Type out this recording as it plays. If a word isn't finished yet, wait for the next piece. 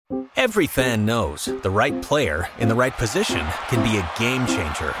Every fan knows the right player in the right position can be a game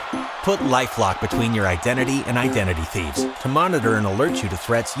changer. Put LifeLock between your identity and identity thieves to monitor and alert you to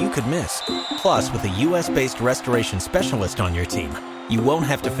threats you could miss. Plus, with a U.S.-based restoration specialist on your team, you won't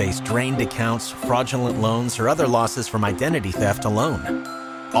have to face drained accounts, fraudulent loans, or other losses from identity theft alone.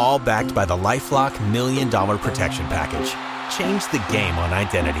 All backed by the LifeLock $1 Million Protection Package. Change the game on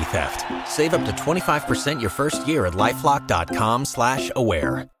identity theft. Save up to 25% your first year at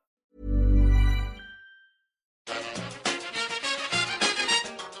LifeLock.com/aware.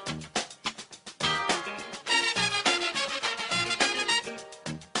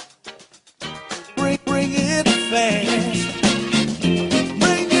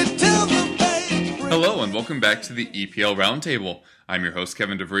 Hello and welcome back to the EPL Roundtable. I'm your host,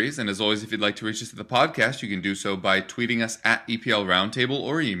 Kevin DeVries, and as always, if you'd like to reach us at the podcast, you can do so by tweeting us at EPL Roundtable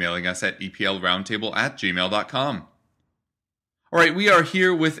or emailing us at eplroundtable@gmail.com. All right, we are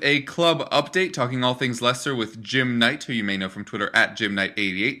here with a club update, talking all things Leicester with Jim Knight, who you may know from Twitter at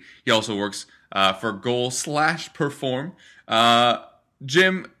JimKnight88. He also works for Goal/Perform.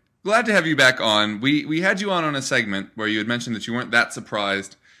 Jim, glad to have you back on. We had you on a segment where you had mentioned that you weren't that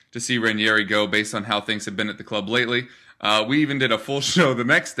surprised to see Ranieri go based on how things have been at the club lately. We even did a full show the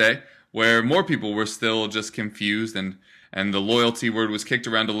next day where more people were still just confused and the loyalty word was kicked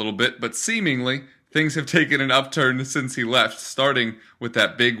around a little bit, but seemingly things have taken an upturn since he left, starting with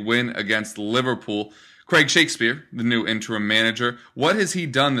that big win against Liverpool. Craig Shakespeare, the new interim manager, what has he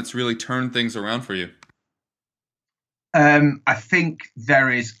done that's really turned things around for you? I think there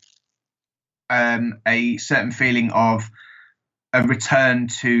is a certain feeling of a return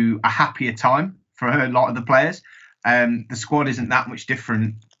to a happier time for a lot of the players. The squad isn't that much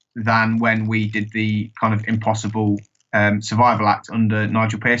different than when we did the kind of impossible survival act under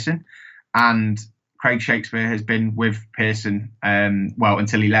Nigel Pearson. And Craig Shakespeare has been with Pearson,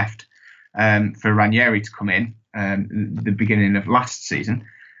 until he left for Ranieri to come in the beginning of last season.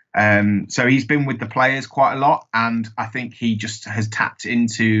 So he's been with the players quite a lot, and I think he just has tapped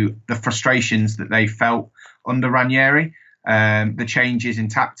into the frustrations that they felt under Ranieri. The changes in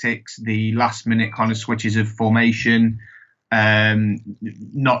tactics, the last minute kind of switches of formation,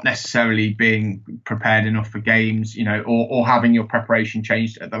 not necessarily being prepared enough for games, or having your preparation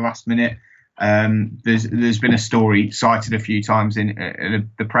changed at the last minute. There's been a story cited a few times in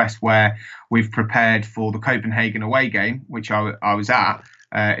the press where we've prepared for the Copenhagen away game, which I was at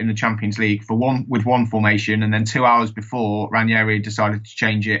in the Champions League with one formation, and then 2 hours before Ranieri decided to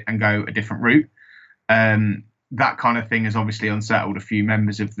change it and go a different route. That kind of thing has obviously unsettled a few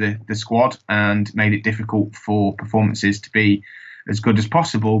members of the squad and made it difficult for performances to be as good as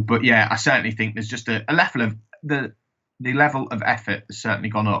possible. But yeah, I certainly think there's just a level of the level of effort has certainly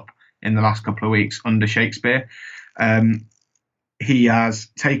gone up in the last couple of weeks under Shakespeare. He has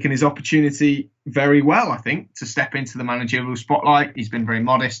taken his opportunity very well, I think, to step into the managerial spotlight. He's been very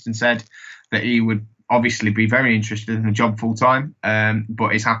modest and said that he would obviously be very interested in the job full time,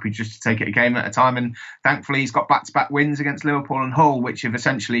 but is happy just to take it a game at a time. And thankfully, he's got back-to-back wins against Liverpool and Hull, which have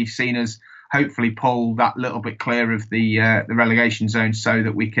essentially seen us hopefully pull that little bit clear of the relegation zone, so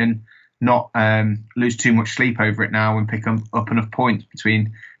that we can not lose too much sleep over it now and pick up enough points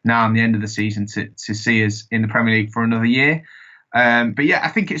between now and the end of the season to see us in the Premier League for another year. But yeah, I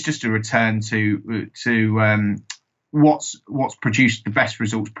think it's just a return to what's produced the best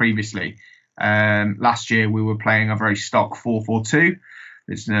results previously. Last year we were playing a very stock 4-4-2,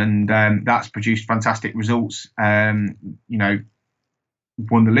 and that's produced fantastic results.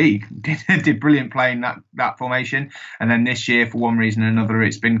 Won the league, did brilliant playing that formation. And then this year, for one reason or another,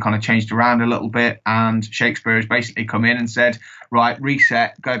 it's been kind of changed around a little bit. And Shakespeare has basically come in and said, right,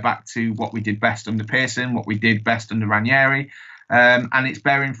 reset, go back to what we did best under Pearson, what we did best under Ranieri. And it's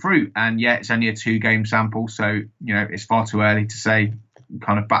bearing fruit. And yeah, it's only a 2-game sample. So, it's far too early to say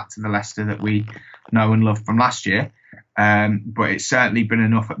kind of back to the Leicester that we know and love from last year. But it's certainly been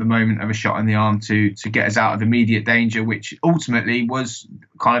enough at the moment of a shot in the arm to get us out of immediate danger, which ultimately was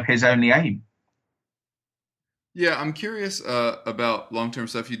kind of his only aim. Yeah, I'm curious about long-term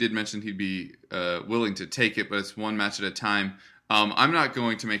stuff. You did mention he'd be willing to take it, but it's one match at a time. I'm not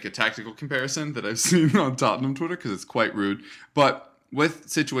going to make a tactical comparison that I've seen on Tottenham Twitter because it's quite rude. But with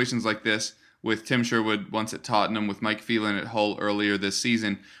situations like this, with Tim Sherwood once at Tottenham, with Mike Phelan at Hull earlier this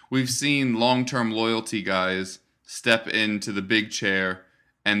season, we've seen long-term loyalty guys step into the big chair,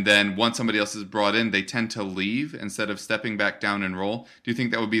 and then once somebody else is brought in, they tend to leave instead of stepping back down and roll. Do you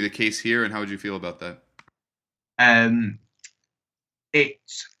think that would be the case here, and how would you feel about that?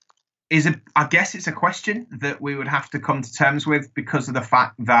 I guess it's a question that we would have to come to terms with because of the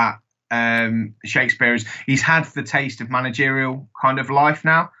fact that Shakespeare he's had the taste of managerial kind of life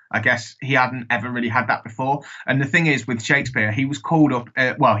now. I guess he hadn't ever really had that before. And the thing is, with Shakespeare, he was called up.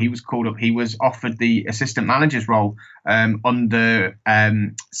 He was offered the assistant manager's role under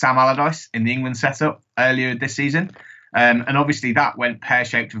Sam Allardyce in the England setup earlier this season. And obviously that went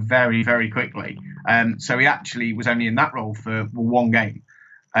pear-shaped very, very quickly. So he actually was only in that role for one game.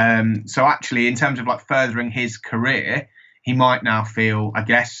 So actually, in terms of like furthering his career, he might now feel, I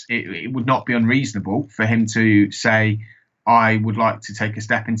guess, it would not be unreasonable for him to say, I would like to take a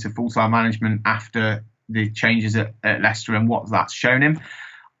step into full-time management after the changes at Leicester and what that's shown him.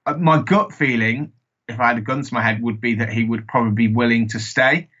 My gut feeling, if I had a gun to my head, would be that he would probably be willing to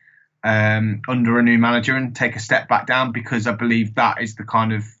stay under a new manager and take a step back down, because I believe that is the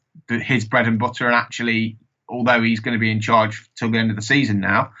kind of his bread and butter. And actually, although he's going to be in charge till the end of the season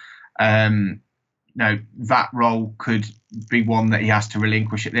now, that role could be one that he has to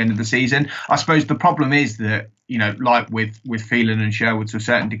relinquish at the end of the season. I suppose the problem is that, like with Phelan and Sherwood to a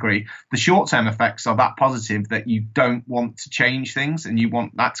certain degree, the short-term effects are that positive that you don't want to change things and you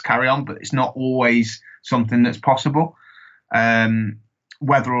want that to carry on, but it's not always something that's possible.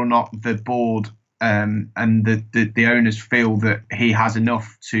 Whether or not the board and the owners feel that he has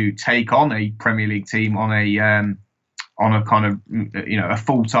enough to take on a Premier League team on a kind of a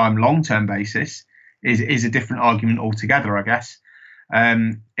full-time, long-term basis is a different argument altogether, I guess.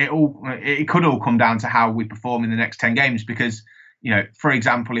 It could all come down to how we perform in the next 10 games, because, for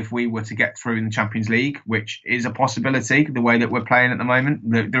example, if we were to get through in the Champions League, which is a possibility, the way that we're playing at the moment,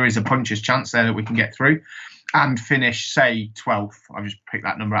 there is a puncher's chance there that we can get through and finish, say, 12th. I've just picked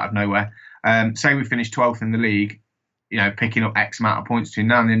that number out of nowhere. Say we finish 12th in the league, picking up X amount of points between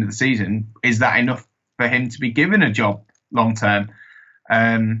now and the end of the season. Is that enough for him to be given a job long term?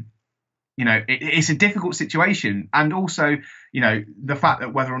 It's a difficult situation. And also, the fact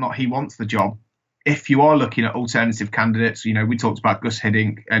that whether or not he wants the job, if you are looking at alternative candidates, we talked about Gus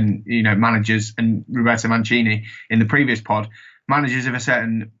Hiddink and, managers and Roberto Mancini in the previous pod, managers of a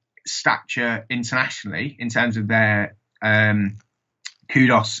certain stature internationally in terms of their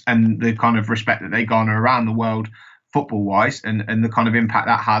kudos and the kind of respect that they garner around the world football-wise and the kind of impact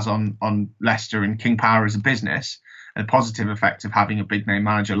that has on Leicester and King Power as a business, a positive effect of having a big-name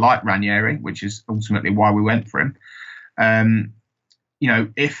manager like Ranieri, which is ultimately why we went for him.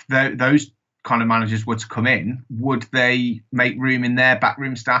 If those kind of managers were to come in, would they make room in their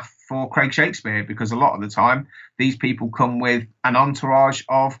backroom staff for Craig Shakespeare? Because a lot of the time, these people come with an entourage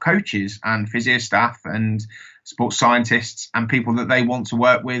of coaches and physio staff and sports scientists and people that they want to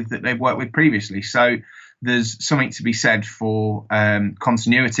work with, that they've worked with previously. So there's something to be said for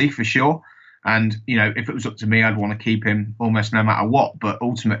continuity, for sure. And, if it was up to me, I'd want to keep him almost no matter what. But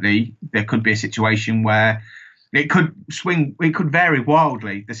ultimately, there could be a situation where it could swing. It could vary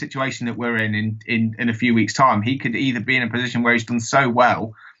wildly. The situation that we're in a few weeks' time, he could either be in a position where he's done so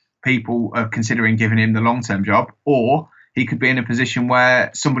well, people are considering giving him the long-term job, or he could be in a position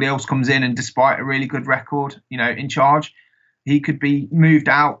where somebody else comes in and despite a really good record, in charge, he could be moved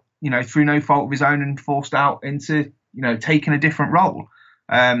out, through no fault of his own and forced out into, taking a different role.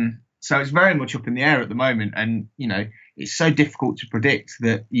 So it's very much up in the air at the moment. And, it's so difficult to predict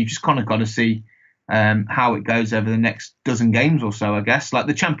that you've just kind of got to see how it goes over the next dozen games or so, I guess. Like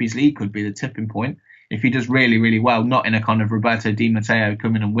the Champions League could be the tipping point. If he does really, really well, not in a kind of Roberto Di Matteo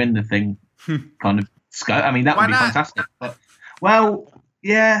come in and win the thing kind of scope. I mean, that would be fantastic. But,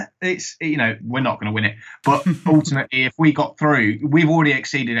 it's, we're not going to win it. But ultimately, if we got through, we've already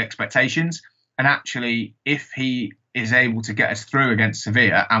exceeded expectations. And actually, if he is able to get us through against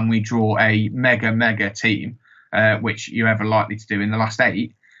Sevilla and we draw a mega team, which you're ever likely to do in the last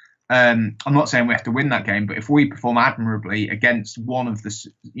 8, I'm not saying we have to win that game, but if we perform admirably against one of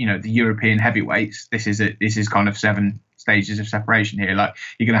the, the European heavyweights, this is kind of 7 stages of separation here. Like,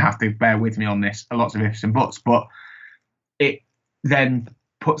 you're going to have to bear with me on this, lots of ifs and buts, but it then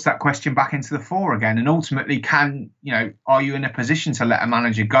puts that question back into the fore again. And ultimately, are you in a position to let a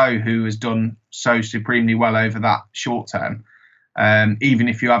manager go who has done so supremely well over that short term, even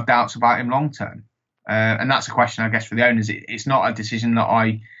if you have doubts about him long term? And that's a question, I guess, for the owners. It's not a decision that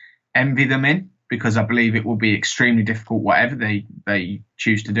I envy them in, because I believe it will be extremely difficult, whatever they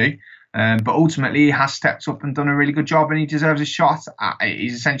choose to do. But ultimately, he has stepped up and done a really good job, and he deserves a shot at it.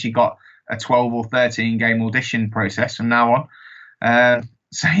 He's essentially got a 12 or 13 game audition process from now on.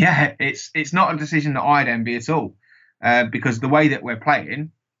 So yeah, it's not a decision that I'd envy at all, because the way that we're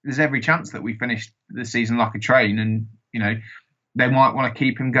playing, there's every chance that we finish the season like a train, and they might want to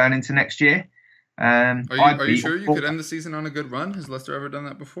keep him going into next year. Are you sure you could end the season on a good run? Has Leicester ever done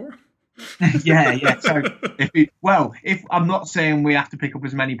that before? yeah. So if I'm not saying we have to pick up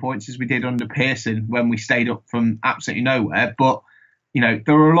as many points as we did under Pearson when we stayed up from absolutely nowhere, but there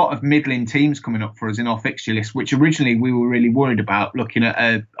are a lot of middling teams coming up for us in our fixture list, which originally we were really worried about looking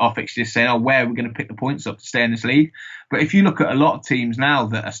at our fixture list, saying, oh, where are we going to pick the points up to stay in this league? But if you look at a lot of teams now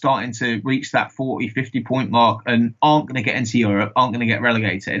that are starting to reach that 40, 50 point mark and aren't going to get into Europe, aren't going to get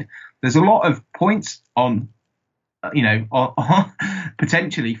relegated, there's a lot of points on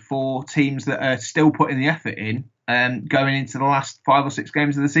potentially for teams that are still putting the effort in going into the last 5 or 6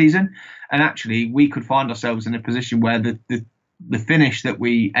 games of the season. And actually, we could find ourselves in a position where the finish that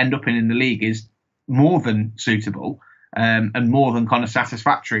we end up in the league is more than suitable and more than kind of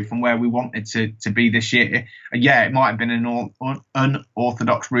satisfactory from where we wanted to be this year. And yeah, it might have been an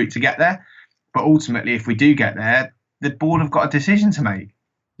unorthodox route to get there, but ultimately, if we do get there, the board have got a decision to make.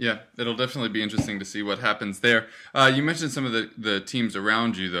 Yeah, it'll definitely be interesting to see what happens there. You mentioned some of the teams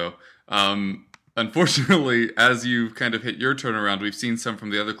around you, though. Unfortunately, as you kind of hit your turnaround, we've seen some from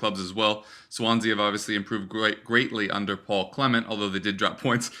the other clubs as well. Swansea have obviously improved greatly under Paul Clement, although they did drop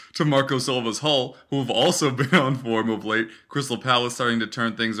points to Marco Silva's Hull, who have also been on form of late. Crystal Palace starting to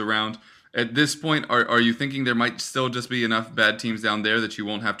turn things around. At this point, are you thinking there might still just be enough bad teams down there that you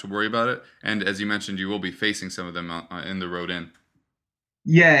won't have to worry about it? And as you mentioned, you will be facing some of them in the road in.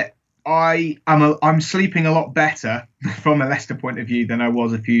 Yeah, I'm sleeping a lot better from a Leicester point of view than I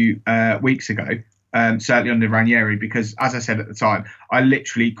was a few weeks ago, certainly under Ranieri, because as I said at the time, I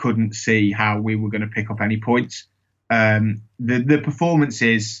literally couldn't see how we were going to pick up any points. The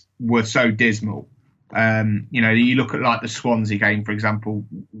performances were so dismal. You look at like the Swansea game, for example,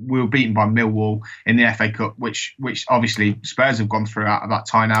 we were beaten by Millwall in the FA Cup, which obviously Spurs have gone through out of that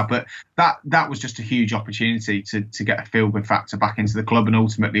tie now. But that was just a huge opportunity to get a feel-good factor back into the club. And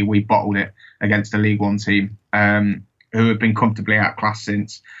ultimately, we bottled it against a League One team who have been comfortably outclassed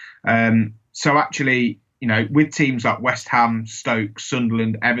since. So actually, with teams like West Ham, Stoke,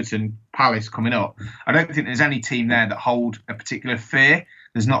 Sunderland, Everton, Palace coming up, I don't think there's any team there that hold a particular fear.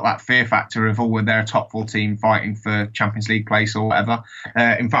 There's not that fear factor of, they're a top 4 team fighting for Champions League place or whatever.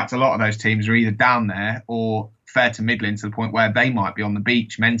 In fact, a lot of those teams are either down there or fair to middling, to the point where they might be on the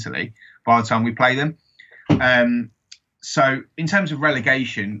beach mentally by the time we play them. So in terms of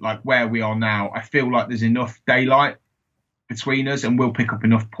relegation, like where we are now, I feel like there's enough daylight between us and we'll pick up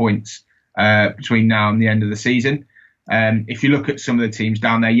enough points between now and the end of the season. If you look at some of the teams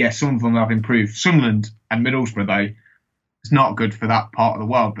down there, yes, some of them have improved. Sunderland and Middlesbrough, though, it's not good for that part of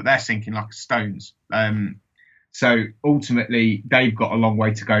the world, but they're sinking like stones. So ultimately, they've got a long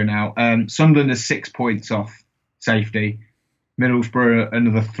way to go now. Sunderland is 6 points off safety. Middlesbrough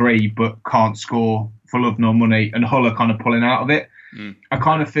another 3, but can't score for love nor money. And Hull are kind of pulling out of it. I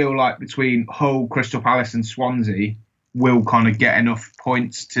kind of feel like between Hull, Crystal Palace and Swansea, we'll kind of get enough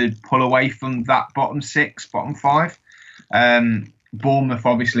points to pull away from that bottom 6, bottom 5. Bournemouth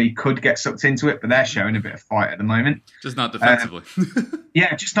obviously could get sucked into it, but they're showing a bit of fight at the moment. Just not defensively.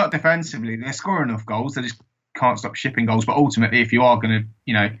 Yeah, just not defensively. They're scoring enough goals. They just can't stop shipping goals. But ultimately, if you are going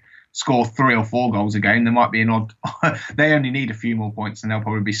to, score 3 or 4 goals a game, there might be an odd... They only need a few more points and they'll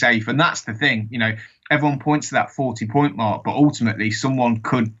probably be safe. And that's the thing. Everyone points to that 40-point mark, but ultimately someone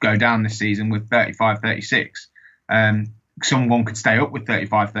could go down this season with 35, 36. Someone could stay up with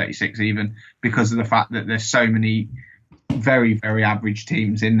 35, 36 even, because of the fact that there's so many very, very average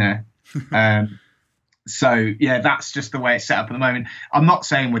teams in there. So, yeah, that's just the way it's set up at the moment. I'm not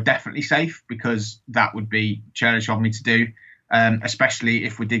saying we're definitely safe, because that would be churlish of me to do, especially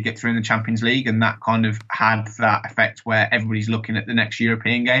if we did get through in the Champions League and that kind of had that effect where everybody's looking at the next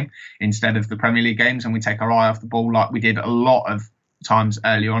European game instead of the Premier League games, and we take our eye off the ball like we did a lot of times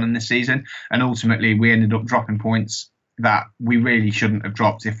early on in this season. And ultimately, we ended up dropping points that we really shouldn't have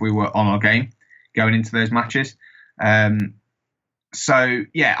dropped if we were on our game going into those matches. So,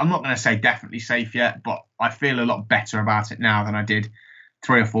 yeah, I'm not going to say definitely safe yet, but I feel a lot better about it now than I did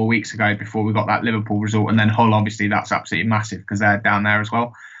 3 or 4 weeks ago before we got that Liverpool result. And then Hull, obviously, that's absolutely massive because they're down there as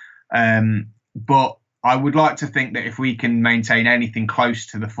well. But I would like to think that if we can maintain anything close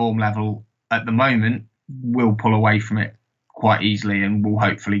to the form level at the moment, we'll pull away from it quite easily and we'll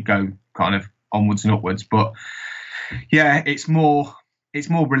hopefully go kind of onwards and upwards. But, yeah, it's more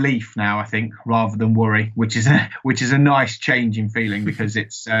relief now, I think, rather than worry, which is a nice change in feeling, because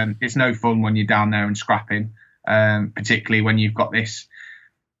it's no fun when you're down there and scrapping, particularly when you've got this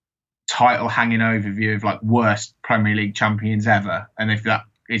title hanging overview of like worst Premier League champions ever, and if that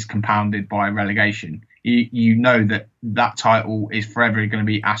is compounded by relegation, you know that title is forever going to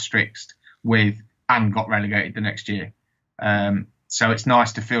be asterisked with and got relegated the next year. So it's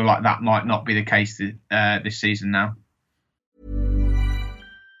nice to feel like that might not be the case this season now.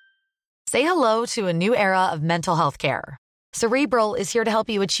 Say hello to a new era of mental health care. Cerebral is here to help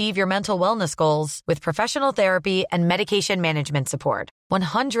you achieve your mental wellness goals with professional therapy and medication management support.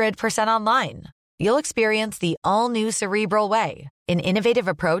 100% online. You'll experience the all-new Cerebral Way, an innovative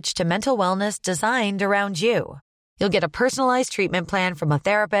approach to mental wellness designed around you. You'll get a personalized treatment plan from a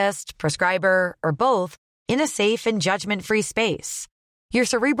therapist, prescriber, or both in a safe and judgment-free space. Your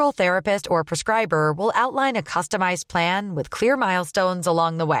Cerebral therapist or prescriber will outline a customized plan with clear milestones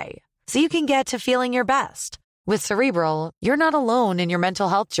along the way, so you can get to feeling your best. With Cerebral, you're not alone in your mental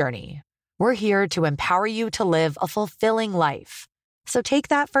health journey. We're here to empower you to live a fulfilling life. So take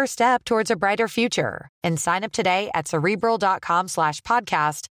that first step towards a brighter future and sign up today at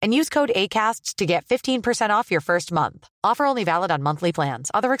Cerebral.com/podcast and use code ACAST to get 15% off your first month. Offer only valid on monthly plans.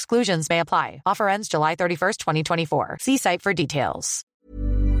 Other exclusions may apply. Offer ends July 31st, 2024. See site for details.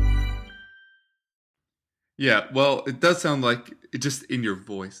 Yeah, well, it does sound like, just in your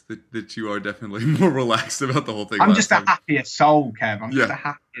voice, that you are definitely more relaxed about the whole thing. I'm just a happier soul, Kev. I'm just a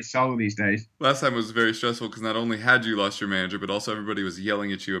happier soul these days. Last time was very stressful because not only had you lost your manager, but also everybody was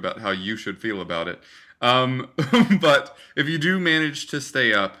yelling at you about how you should feel about it. But if you do manage to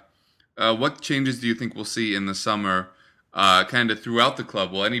stay up, what changes do you think we'll see in the summer, kind of throughout the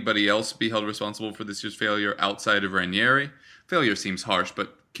club? Will anybody else be held responsible for this year's failure outside of Ranieri? Failure seems harsh,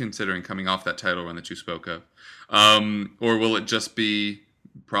 but considering coming off that title run that you spoke of. Or will it just be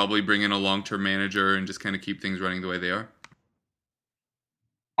probably bring in a long-term manager and just kind of keep things running the way they are?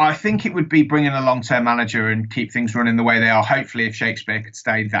 I think it would be bringing a long-term manager and keep things running the way they are. Hopefully, if Shakespeare could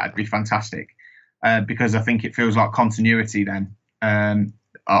stay, that'd be fantastic. Because I think it feels like continuity then.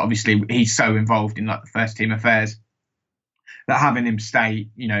 Obviously, he's so involved in like the first team affairs that having him stay,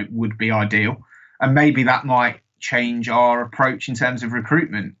 would be ideal. And maybe that might change our approach in terms of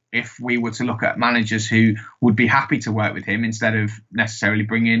recruitment. If we were to look at managers who would be happy to work with him instead of necessarily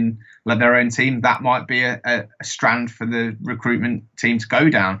bring in their own team, that might be a strand for the recruitment team to go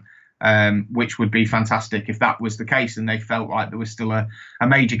down, which would be fantastic if that was the case and they felt like there was still a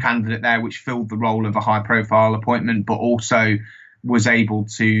major candidate there which filled the role of a high profile appointment but also was able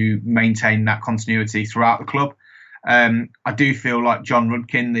to maintain that continuity throughout the club. I do feel like John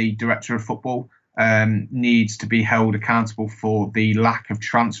Rudkin, the director of football, needs to be held accountable for the lack of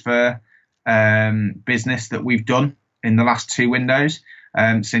transfer business that we've done in the last two windows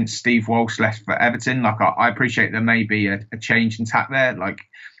since Steve Walsh left for Everton. I appreciate there may be a change in tack there.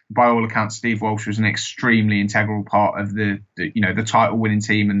 By all accounts, Steve Walsh was an extremely integral part of the title winning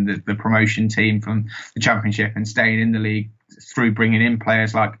team and the promotion team from the Championship and staying in the league through bringing in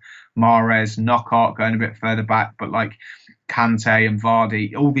players like Mahrez, Knockout, going a bit further back, but Kante and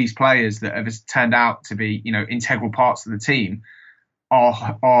Vardy, all these players that have turned out to be, integral parts of the team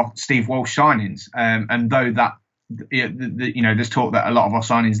are Steve Walsh signings. And though that, there's talk that a lot of our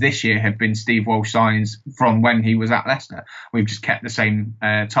signings this year have been Steve Walsh signings from when he was at Leicester. We've just kept the same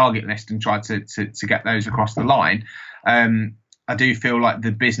target list and tried to get those across the line. I do feel like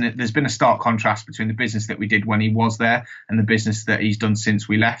there's been a stark contrast between the business that we did when he was there and the business that he's done since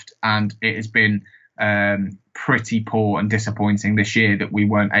we left. And it has been pretty poor and disappointing this year that we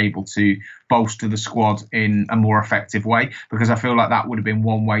weren't able to bolster the squad in a more effective way, because I feel like that would have been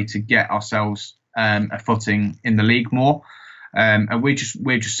one way to get ourselves a footing in the league more. And we're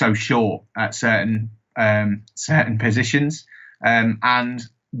just so short at certain positions. And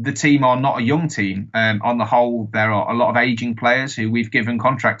the team are not a young team. On the whole, there are a lot of aging players who we've given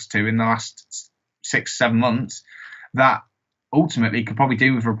contracts to in the last 6-7 months that ultimately could probably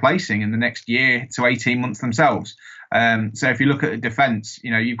do with replacing in the next year to 18 months themselves. So if you look at the defence,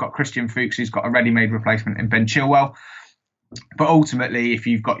 you've got Christian Fuchs, who's got a ready-made replacement in Ben Chilwell. But ultimately, if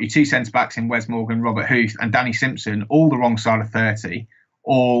you've got your two centre-backs in Wes Morgan, Robert Huth and Danny Simpson, all the wrong side of 30,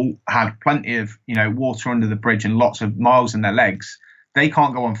 all had plenty of, water under the bridge and lots of miles in their legs, they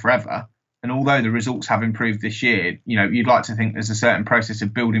can't go on forever. And although the results have improved this year, you'd like to think there's a certain process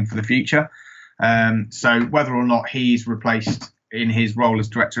of building for the future. So whether or not he's replaced in his role as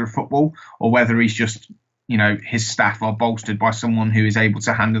director of football, or whether he's just, his staff are bolstered by someone who is able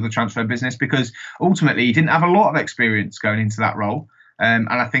to handle the transfer business, because ultimately he didn't have a lot of experience going into that role. And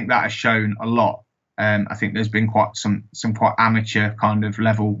I think that has shown a lot. I think there's been quite some quite amateur kind of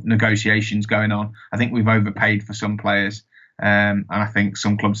level negotiations going on. I think we've overpaid for some players. And I think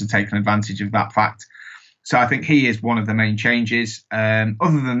some clubs have taken advantage of that fact. So I think he is one of the main changes. Other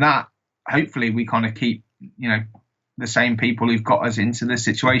than that, hopefully we kind of keep, the same people who've got us into this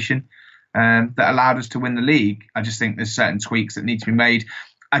situation that allowed us to win the league. I just think there's certain tweaks that need to be made.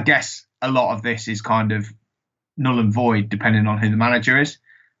 I guess a lot of this is kind of null and void depending on who the manager is.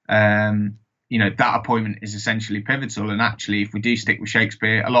 that appointment is essentially pivotal. And actually, if we do stick with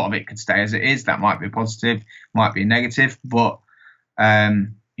Shakespeare, a lot of it could stay as it is. That might be a positive, might be a negative. But,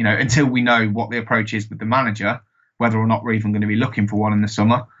 until we know what the approach is with the manager, whether or not we're even going to be looking for one in the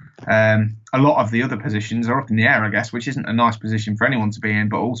summer, a lot of the other positions are up in the air, I guess, which isn't a nice position for anyone to be in.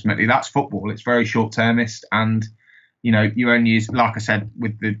 But ultimately, that's football. It's very short-termist. And, you only use, like I said,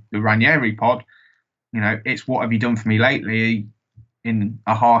 with the Ranieri pod, it's what have you done for me lately in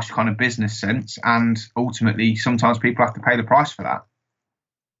a harsh kind of business sense. And ultimately, sometimes people have to pay the price for that.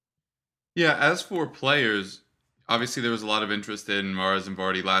 Yeah, as for players, obviously there was a lot of interest in Mahrez and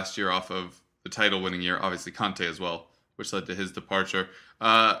Vardy last year off of the title-winning year, obviously Conte as well, which led to his departure.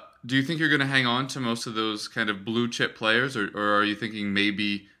 Do you think you're going to hang on to most of those kind of blue-chip players, or are you thinking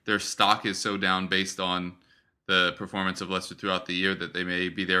maybe their stock is so down based on the performance of Leicester throughout the year that they may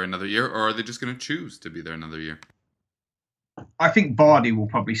be there another year, or are they just going to choose to be there another year? I think Vardy will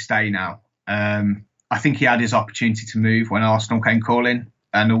probably stay now. I think he had his opportunity to move when Arsenal came calling.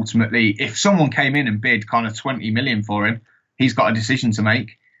 And ultimately, if someone came in and bid kind of 20 million for him, he's got a decision to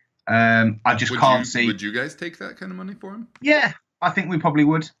make. I just can't see. Would you guys take that kind of money for him? Yeah, I think we probably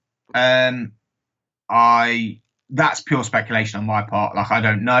would. That's pure speculation on my part. Like, I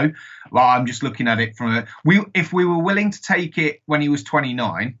don't know. Well, I'm just looking at it from if we were willing to take it when he was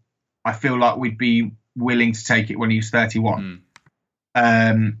 29, I feel like we'd be willing to take it when he was 31.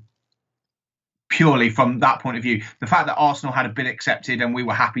 Purely from that point of view, the fact that Arsenal had a bid accepted and we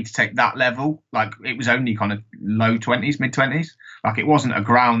were happy to take that level, like it was only kind of low 20s, mid 20s. Like it wasn't a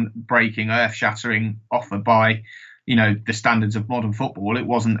groundbreaking, earth-shattering offer by, the standards of modern football. It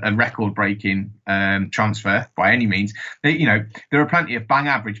wasn't a record-breaking transfer by any means. There are plenty of bang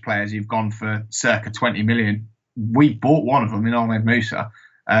average players who've gone for circa 20 million. We bought one of them in Ahmed Musa.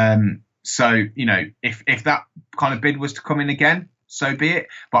 So, if that kind of bid was to come in again, so be it.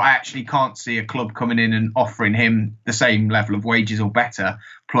 But I actually can't see a club coming in and offering him the same level of wages or better,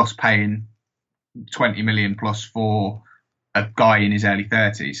 plus paying 20 million plus for a guy in his early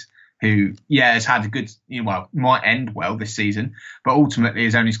 30s who, has had a good, might end well this season, but ultimately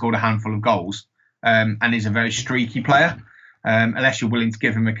has only scored a handful of goals and is a very streaky player. Unless you're willing to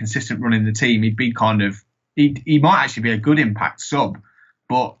give him a consistent run in the team, he'd be he might actually be a good impact sub,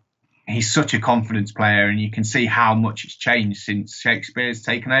 but he's such a confidence player, and you can see how much it's changed since Shakespeare's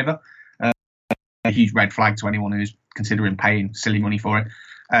taken over. A huge red flag to anyone who's considering paying silly money for it.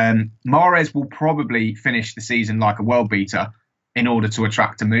 Mahrez will probably finish the season like a world beater in order to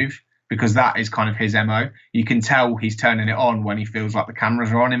attract a move, because that is kind of his MO. You can tell he's turning it on when he feels like the cameras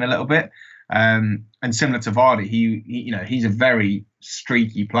are on him a little bit. And similar to Vardy, he's a very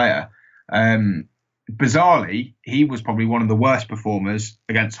streaky player. Bizarrely, he was probably one of the worst performers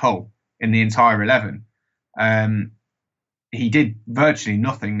against Hull in the entire 11. He did virtually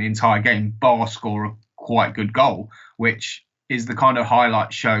nothing the entire game, bar score a quite good goal, which is the kind of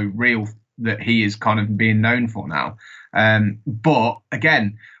highlight show reel that he is kind of being known for now. But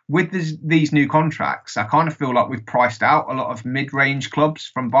again, with these new contracts, I kind of feel like we've priced out a lot of mid-range clubs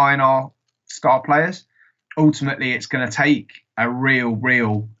from buying our star players. Ultimately, it's going to take a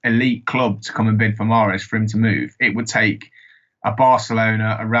real elite club to come and bid for Mahrez for him to move. It would take a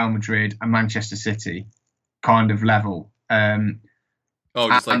Barcelona, a Real Madrid, a Manchester City kind of level.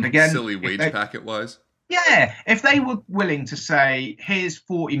 Just like again, silly wage packet wise? Yeah, if they were willing to say, here's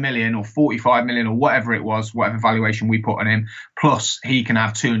 40 million or 45 million or whatever it was, whatever valuation we put on him, plus he can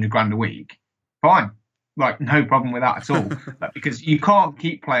have 200 grand a week, fine. Like, no problem with that at all. Because you can't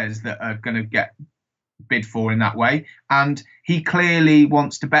keep players that are going to get bid for in that way. And he clearly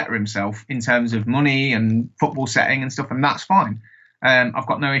wants to better himself in terms of money and football setting and stuff, and that's fine. I've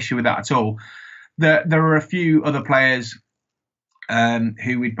got no issue with that at all. There are a few other players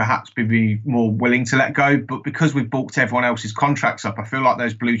who would perhaps be more willing to let go, but because we've bulked everyone else's contracts up, I feel like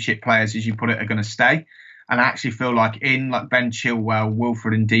those blue chip players, as you put it, are going to stay. And I actually feel like Ben Chilwell,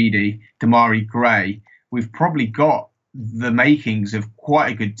 Wilfred Ndidi, Damari Gray, we've probably got the makings of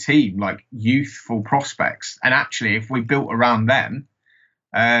quite a good team, like youthful prospects. And actually, if we built around them,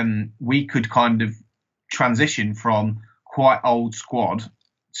 we could kind of transition from quite old squad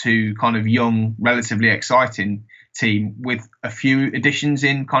to kind of young, relatively exciting team with a few additions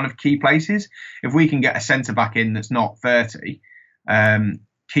in kind of key places. If we can get a centre back in that's not 30,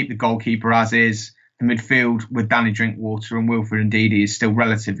 keep the goalkeeper as is, the midfield with Danny Drinkwater and Wilfred Ndidi is still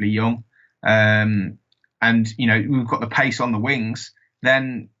relatively young. And, we've got the pace on the wings,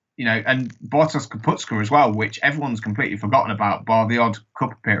 then, and Bartosz Kaputska as well, which everyone's completely forgotten about, bar the odd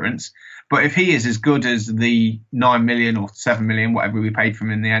cup appearance. But if he is as good as the 9 million or 7 million, whatever we paid for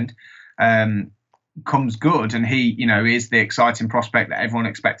him in the end, comes good and he, is the exciting prospect that everyone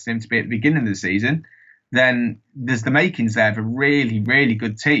expected him to be at the beginning of the season, then there's the makings there of a really, really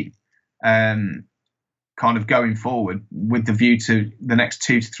good team, kind of going forward with the view to the next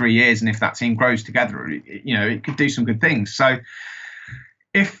 2 to 3 years. And if that team grows together, it could do some good things. So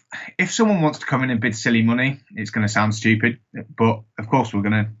if someone wants to come in and bid silly money, it's going to sound stupid, but of course we're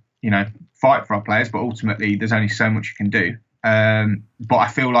going to, fight for our players, but ultimately there's only so much you can do. But I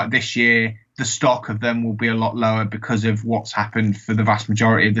feel like this year, the stock of them will be a lot lower because of what's happened for the vast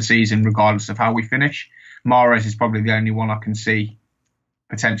majority of the season, regardless of how we finish. Mahrez is probably the only one I can see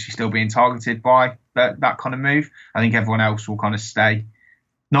potentially still being targeted by that kind of move. I think everyone else will kind of stay,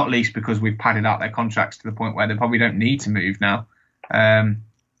 not least because we've padded out their contracts to the point where they probably don't need to move now. 12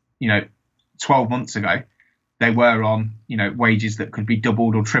 months ago, they were on, wages that could be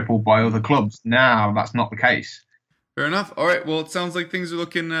doubled or tripled by other clubs. Now that's not the case. Fair enough. All right. Well, it sounds like things are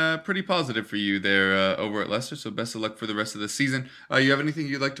looking pretty positive for you there over at Leicester. So best of luck for the rest of the season. You have anything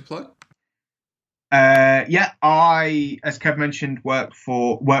you'd like to plug? I, as Kev mentioned, work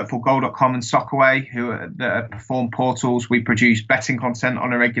for Goal.com and Soccerway, who are the Perform portals. We produce betting content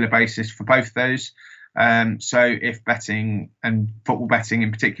on a regular basis for both those. So if betting and football betting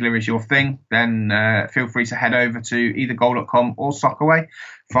in particular is your thing, then feel free to head over to either Goal.com or Soccerway.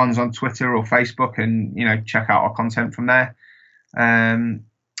 Find us on Twitter or Facebook and, check out our content from there.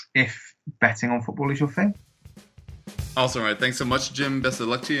 If betting on football is your thing. Awesome. All right. Thanks so much, Jim. Best of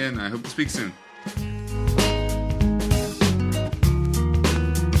luck to you, and I hope to speak soon.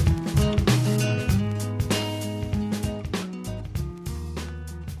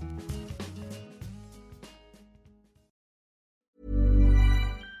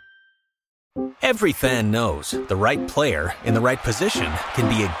 Every fan knows the right player in the right position can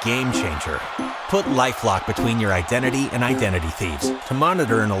be a game changer. Put LifeLock between your identity and identity thieves to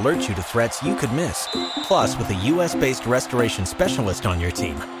monitor and alert you to threats you could miss. Plus, with a U.S.-based restoration specialist on your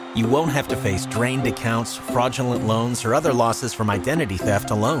team, you won't have to face drained accounts, fraudulent loans, or other losses from identity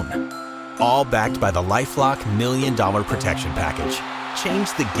theft alone. All backed by the LifeLock $1 Million Protection Package. Change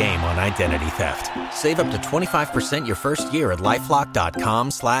the game on identity theft. Save up to 25% your first year at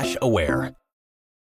LifeLock.com/aware.